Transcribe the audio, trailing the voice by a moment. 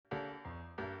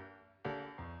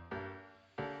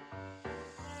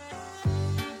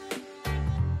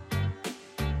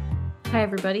Hi,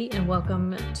 everybody, and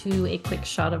welcome to a quick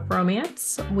shot of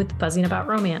romance with Buzzing About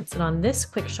Romance. And on this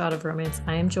quick shot of romance,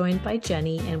 I am joined by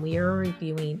Jenni, and we are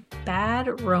reviewing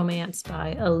Bad Romance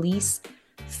by Elise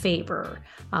Faber.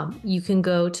 You can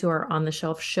go to our on the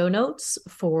shelf show notes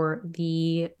for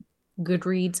the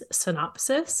Goodreads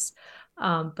synopsis.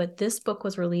 But this book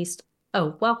was released.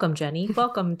 Oh, welcome, Jenni.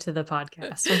 Welcome to the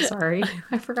podcast. I'm sorry.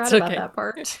 I forgot It's about okay. that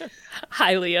part.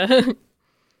 Hi, Leah.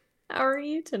 How are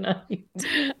you tonight?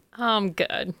 I'm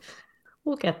good.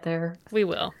 We'll get there. We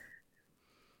will.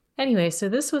 Anyway, so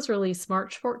this was released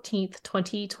March 14th,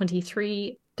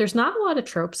 2023. There's not a lot of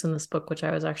tropes in this book, which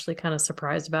I was actually kind of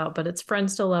surprised about, but it's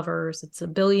friends to lovers. It's a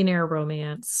billionaire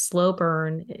romance, slow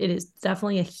burn. It is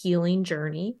definitely a healing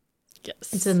journey.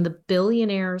 It's Yes. in the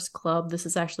Billionaires Club. This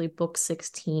is actually book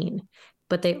 16,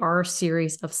 but they are a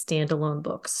series of standalone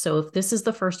books. So if this is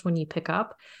the first one you pick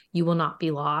up, you will not be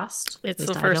lost. At It's the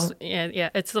least I first don't.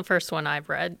 it's the first one I've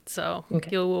read, so Okay.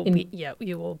 you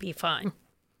will be fine.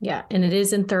 Yeah, and it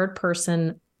is in third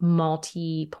person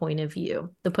multi point of view.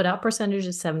 The put out percentage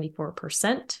is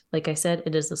 74%. Like I said,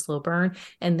 it is a slow burn.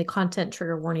 And the content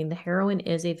trigger warning, the heroine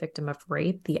is a victim of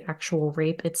rape. The actual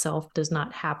rape itself does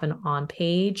not happen on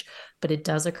page, but it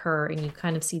does occur, and you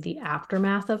kind of see the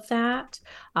aftermath of that.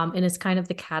 And it's kind of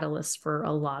the catalyst for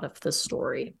a lot of the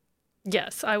story.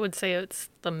 Yes, I would say it's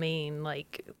the main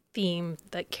theme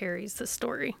that carries the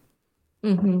story.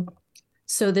 Mm-hmm.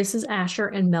 So this is Asher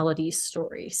and Melody's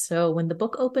story. So when the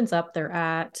book opens up, they're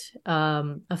at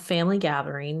a family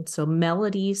gathering. So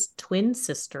Melody's twin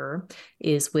sister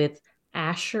is with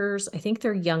Asher's, I think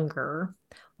they're younger,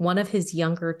 one of his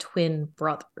younger twin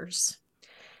brothers.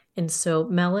 And so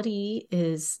Melody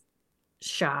is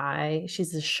shy.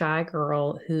 She's a shy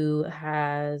girl who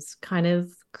has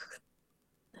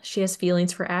she has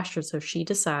feelings for Asher. So she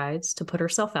decides to put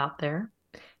herself out there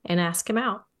and ask him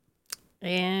out.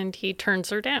 And he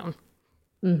turns her down.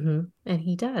 And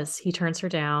he does. He turns her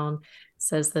down,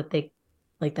 says that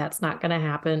that's not going to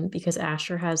happen because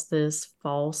Asher has this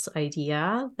false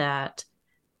idea that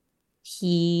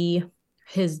he,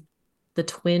 his, the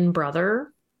twin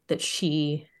brother that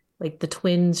the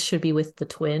twins should be with the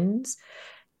twins.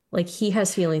 Like he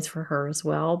has feelings for her as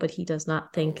well, but he does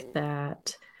not think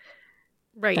that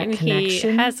Right, that and he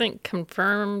connection. hasn't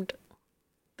confirmed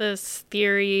this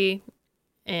theory,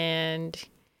 and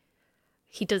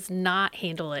he does not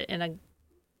handle it in a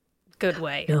good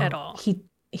way at No, all.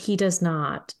 he does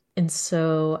not. And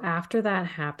so after that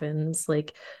happens,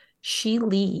 like she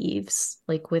leaves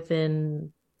like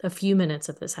within a few minutes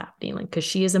of this happening, like because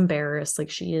she is embarrassed, like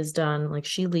she is done, like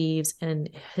she leaves, and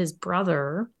his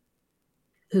brother,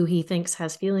 who he thinks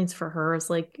has feelings for her, is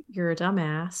like, "You're a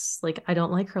dumbass. Like, I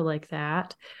don't like her like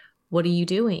that. What are you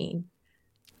doing?"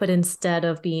 But instead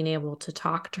of being able to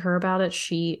talk to her about it,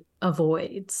 she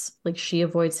avoids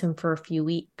him for a few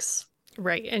weeks.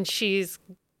 Right. And she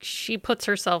puts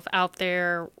herself out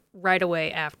there right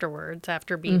away afterwards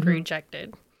after being Mm-hmm.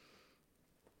 rejected.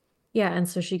 Yeah, and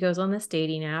so she goes on this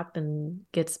dating app and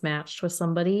gets matched with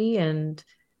somebody, and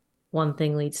one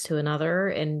thing leads to another,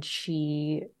 and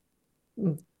she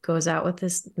goes out with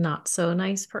this not so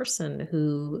nice person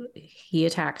who he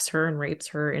attacks her and rapes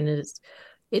her, and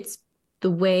it's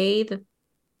the way that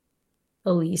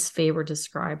Elise Faber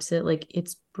describes it, like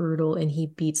it's brutal, and he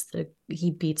beats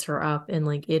her up, and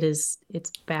like it's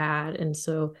bad, and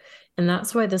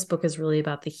that's why this book is really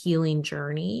about the healing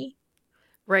journey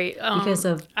Right. because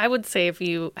of I would say if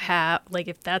you have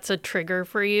if that's a trigger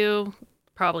for you,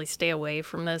 probably stay away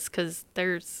from this cuz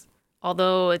there's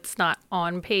although it's not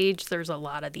on page, there's a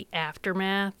lot of the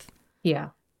aftermath. yeah.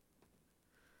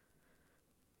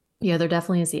 Yeah, there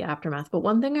definitely is the aftermath. But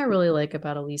one thing I really like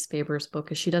about Elise Faber's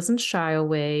book is she doesn't shy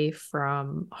away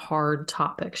from hard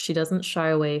topics. She doesn't shy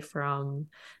away from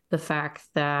the fact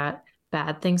that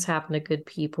bad things happen to good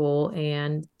people,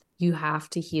 and you have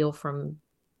to heal from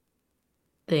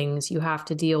things. You have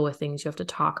to deal with things. You have to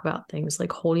talk about things.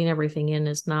 Like holding everything in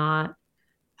is not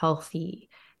healthy.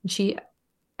 And she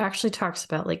actually talks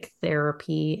about like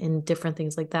therapy and different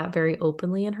things like that very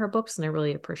openly in her books, and I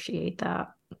really appreciate that.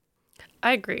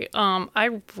 I agree.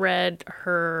 I read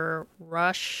her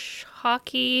Rush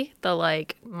Hockey, the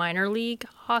minor league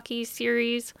hockey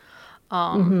series.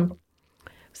 Mm-hmm.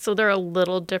 So they're a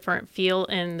little different feel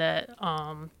in that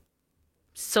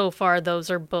so far those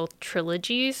are both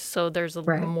trilogies, so there's a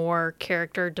Right. more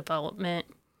character development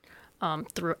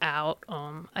throughout.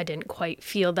 I didn't quite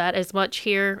feel that as much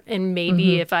here, and maybe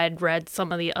Mm-hmm. if I had read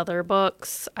some of the other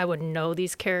books, I would know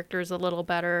these characters a little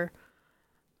better.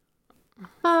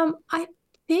 I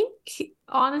think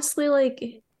honestly,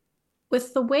 like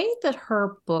with the way that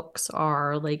her books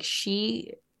are, like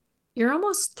you're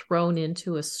almost thrown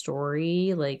into a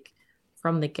story like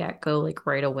from the get-go, like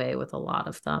right away with a lot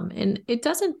of them. And it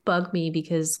doesn't bug me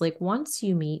because like once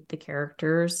you meet the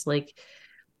characters, like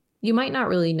you might not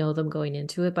really know them going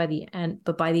into it by the end,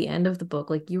 but by the end of the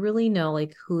book, like you really know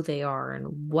like who they are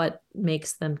and what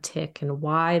makes them tick and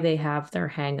why they have their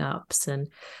hang-ups and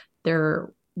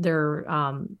their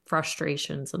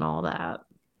frustrations and all that.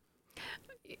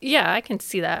 Yeah, I can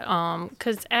see that.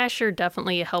 Because Asher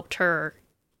definitely helped her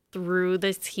through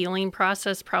this healing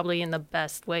process, probably in the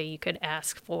best way you could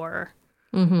ask for.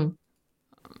 Mm-hmm.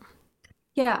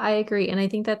 Yeah, I agree. And I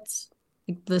think that's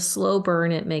the slow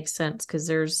burn, it makes sense because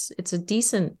it's a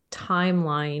decent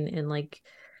timeline and like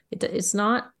it's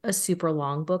not a super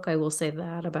long book. I will say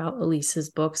that about Elise's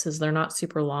books is they're not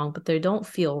super long, but they don't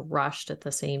feel rushed at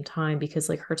the same time because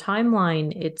like her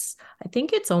timeline, I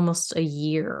think it's almost a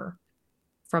year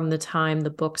from the time the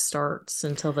book starts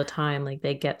until the time like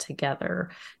they get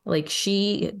together. Like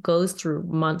she goes through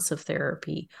months of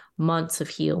therapy, months of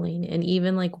healing, and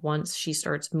even like once she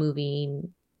starts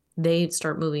moving, they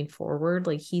start moving forward,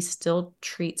 like he still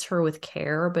treats her with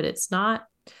care, but it's not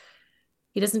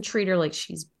he doesn't treat her like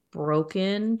she's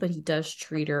broken, but he does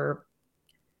treat her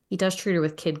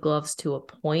with kid gloves to a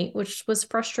point, which was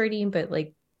frustrating, but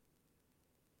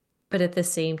at the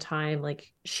same time,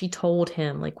 like she told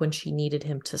him like when she needed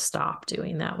him to stop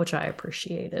doing that, which I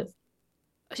appreciated.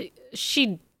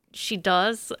 She she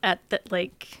does at the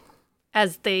like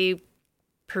as they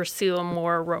pursue a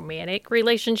more romantic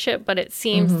relationship, but it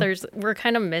seems Mm-hmm. there's we're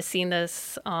kind of missing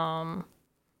this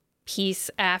piece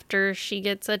after she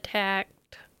gets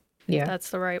attacked, if Yeah.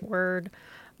 that's the right word.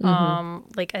 Mm-hmm.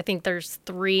 Like I think there's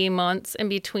 3 months in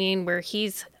between where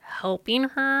he's helping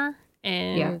her,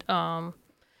 Yeah. and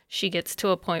she gets to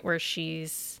a point where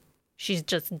she's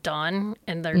just done,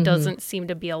 and there Mm-hmm. doesn't seem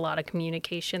to be a lot of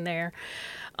communication there.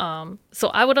 So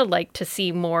I would have liked to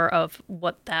see more of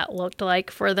what that looked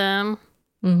like for them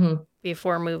Mm-hmm.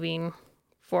 before moving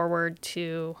forward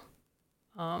to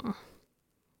a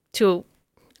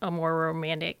more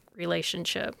romantic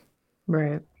relationship.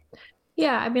 Right.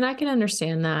 Yeah, I mean, I can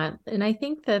understand that. And I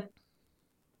think that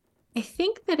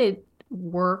it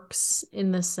works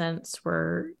in the sense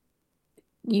where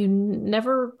you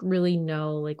never really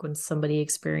know like when somebody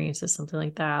experiences something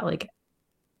like that, like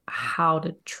how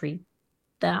to treat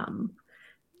them,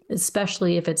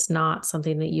 especially if it's not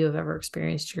something that you have ever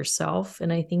experienced yourself.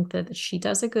 And I think that she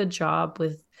does a good job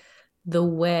with the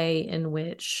way in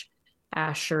which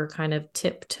Asher kind of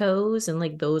tiptoes and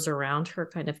like those around her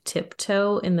kind of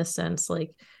tiptoe in the sense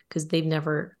like because they've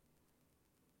never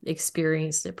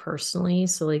experienced it personally.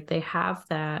 So like they have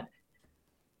that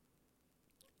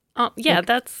Yeah, like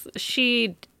that's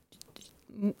she.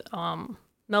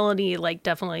 Melody like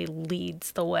definitely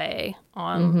leads the way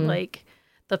on mm-hmm, like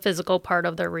the physical part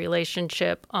of their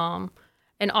relationship.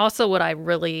 And also what I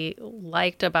really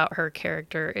liked about her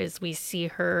character is we see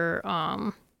her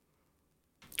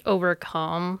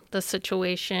overcome the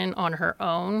situation on her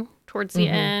own towards the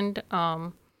mm-hmm.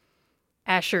 end.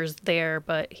 Asher's there,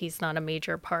 but he's not a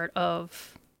major part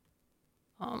of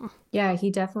Yeah,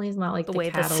 he definitely is not like the the way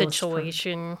the catalyst for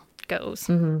situation goes.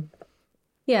 mm-hmm.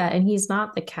 Yeah, and he's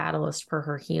not the catalyst for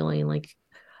her healing. Like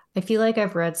I feel like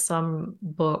I've read some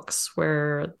books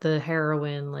where the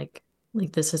heroine like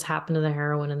this has happened to the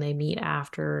heroine and they meet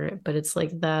after, but it's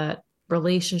like that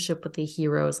relationship with the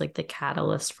hero is like the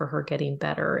catalyst for her getting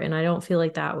better. And I don't feel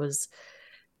like that was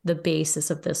the basis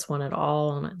of this one at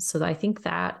all. And so I think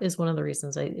that is one of the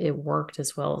reasons it worked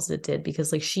as well as it did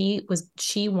because like she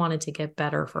wanted to get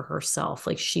better for herself.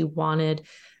 Like she wanted,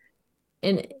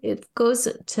 and it goes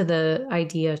to the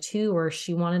idea too, where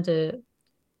she wanted to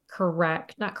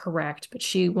not correct, but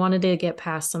she wanted to get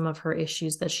past some of her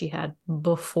issues that she had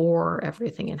before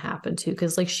everything had happened too.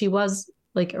 Cause like she was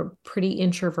like a pretty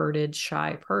introverted,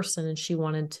 shy person. And she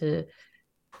wanted to,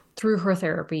 through her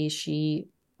therapy, she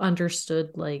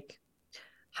understood like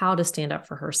how to stand up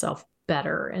for herself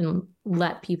better and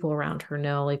let people around her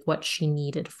know like what she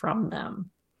needed from them.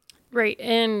 Right.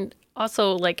 And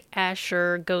also, like,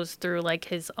 Asher goes through, like,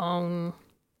 his own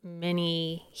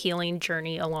mini healing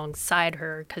journey alongside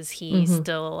her because he Mm-hmm.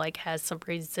 still, like, has some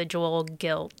residual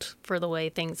guilt for the way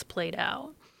things played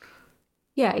out.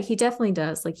 Yeah, he definitely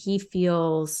does. Like he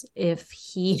feels if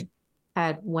he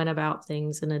had went about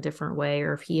things in a different way,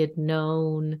 or if he had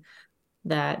known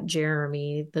that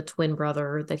Jeremy, the twin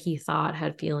brother that he thought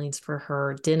had feelings for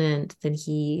her, didn't, then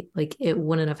he like it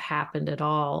wouldn't have happened at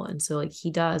all. And so like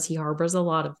he harbors a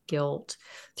lot of guilt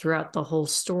throughout the whole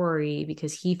story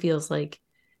because he feels like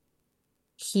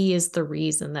he is the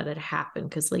reason that it happened.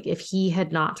 Because like if he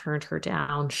had not turned her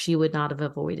down, she would not have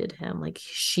avoided him. Like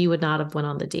she would not have went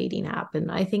on the dating app.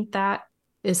 And I think that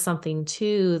is something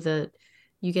too, that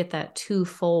you get that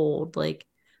twofold. Like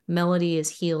Melody is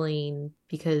healing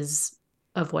because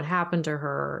of what happened to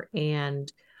her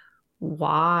and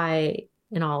why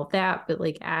and all of that. But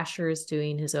like Asher is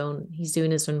doing he's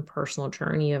doing his own personal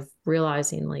journey of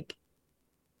realizing like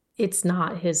it's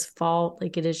not his fault.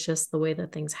 Like it is just the way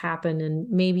that things happen. And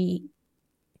maybe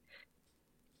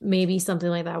something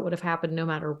like that would have happened no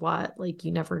matter what. Like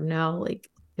you never know, like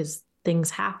because things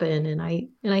happen. And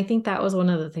I think that was one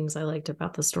of the things I liked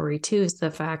about the story too, is the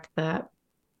fact that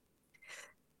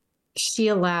she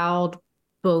allowed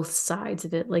both sides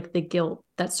of it, like the guilt,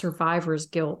 that survivor's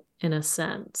guilt in a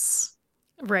sense.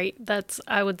 Right.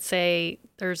 I would say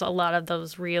there's a lot of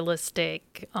those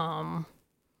realistic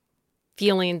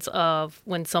feelings of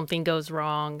when something goes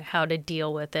wrong, how to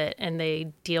deal with it, and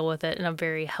they deal with it in a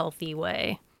very healthy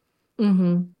way.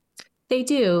 Mm-hmm. They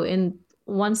do. And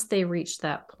once they reach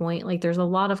that point, like there's a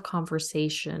lot of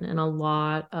conversation and a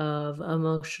lot of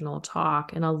emotional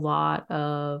talk and a lot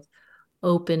of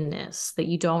openness that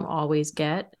you don't always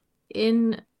get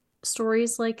in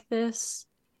stories like this.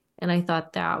 And I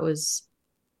thought that was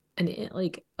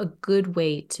like a good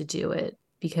way to do it,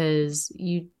 because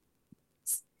you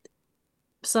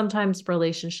sometimes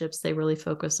relationships, they really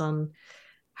focus on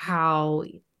how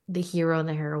the hero and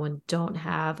the heroine don't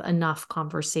have enough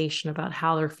conversation about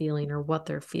how they're feeling or what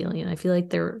they're feeling. I feel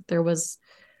like there was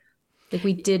like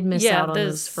we did miss Yeah, out on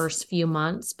those this first few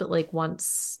months, but like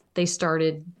once they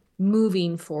started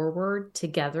moving forward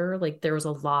together, like there was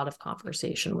a lot of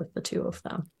conversation with the two of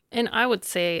them. and I would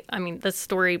say, I mean, the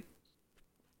story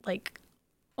like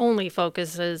only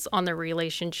focuses on their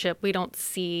relationship. We don't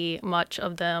see much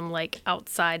of them like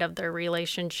outside of their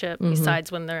relationship Mm-hmm.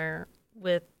 besides when they're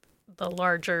with the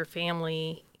larger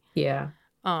family. Yeah.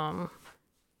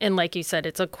 And like you said,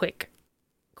 it's a quick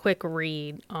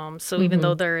read. So even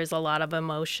though Mm-hmm. there is a lot of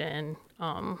emotion,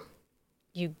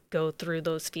 you go through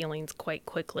those feelings quite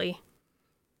quickly.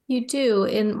 You do.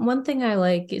 And one thing I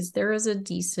like is there is a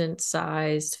decent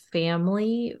sized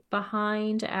family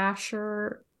behind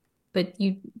Asher, but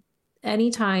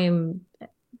anytime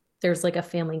there's like a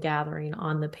family gathering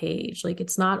on the page, like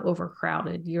it's not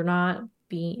overcrowded. You're not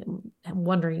being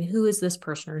wondering who is this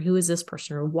person or who is this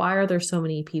person or why are there so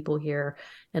many people here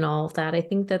and all of that. I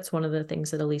think that's one of the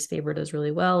things that Elise Faber does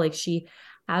really well. Like she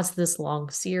has this long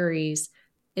series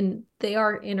and they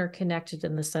are interconnected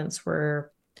in the sense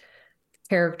where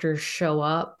characters show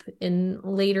up in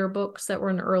later books that were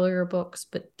in earlier books,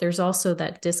 but there's also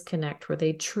that disconnect where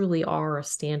they truly are a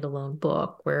standalone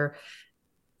book where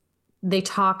they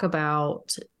talk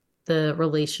about the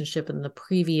relationship in the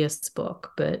previous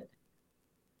book, but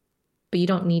you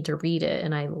don't need to read it.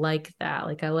 And I like that.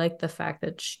 Like I like the fact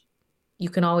that you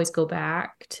can always go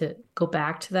back to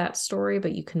that story,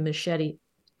 but you can machete.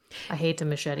 I hate to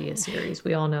machete a series.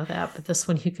 We all know that, but this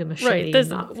one you can Right. machete and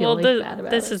not feel like bad about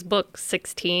This it. is book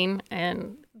 16,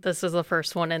 and this is the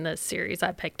first one in this series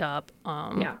I picked up.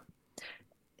 Yeah.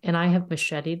 And I have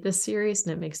macheted this series,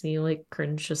 and it makes me like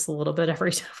cringe just a little bit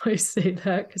every time I say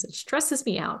that because it stresses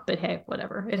me out. But hey,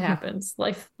 whatever, it happens.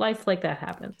 Life like that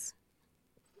happens.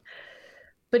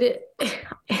 But it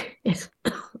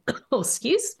oh,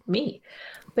 excuse me.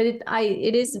 But it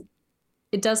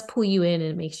does pull you in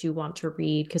and it makes you want to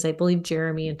read because I believe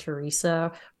Jeremy and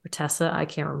Teresa or Tessa, I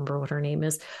can't remember what her name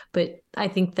is, but I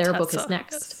think their book is Tessa,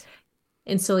 next. yes.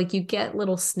 And so like you get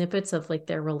little snippets of like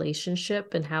their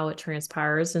relationship and how it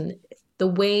transpires. And the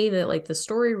way that like the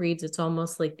story reads, it's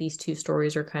almost like these two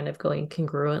stories are kind of going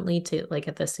congruently to like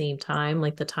at the same time,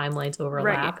 like the timelines Right.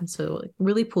 overlap. And so it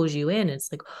really pulls you in.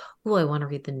 It's like, oh, I want to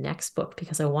read the next book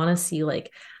because I want to see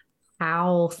like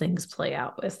how things play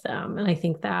out with them. And I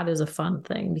think that is a fun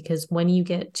thing because when you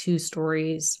get two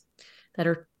stories that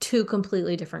are two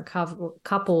completely different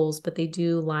couples, but they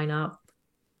do line up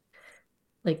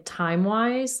like time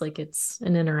wise, like it's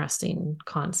an interesting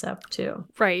concept too.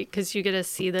 Right. Because you get to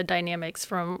see the dynamics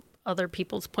from other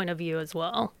people's point of view as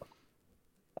well.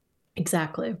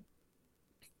 Exactly.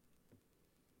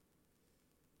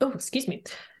 Oh, excuse me.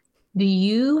 Do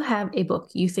you have a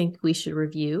book you think we should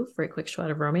review for a quick shot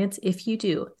of romance? If you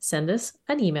do, send us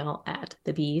an email at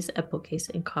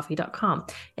thebees@bookcaseandcoffee.com.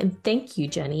 And thank you,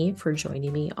 Jenni, for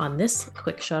joining me on this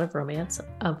quick shot of romance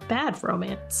of Bad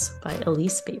Romance by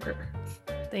Elise Faber.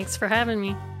 Thanks for having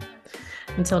me.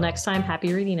 Until next time,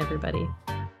 happy reading, everybody.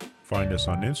 Find us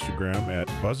on Instagram at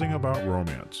Buzzing About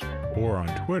Romance or on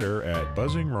Twitter at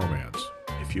Buzzing Romance.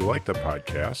 If you like the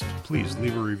podcast, please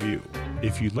leave a review.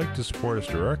 If you'd like to support us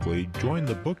directly, join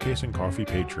the Bookcase and Coffee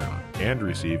Patreon and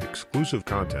receive exclusive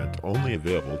content only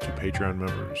available to Patreon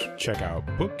members. Check out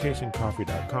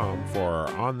bookcaseandcoffee.com for our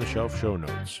on-the-shelf show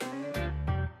notes.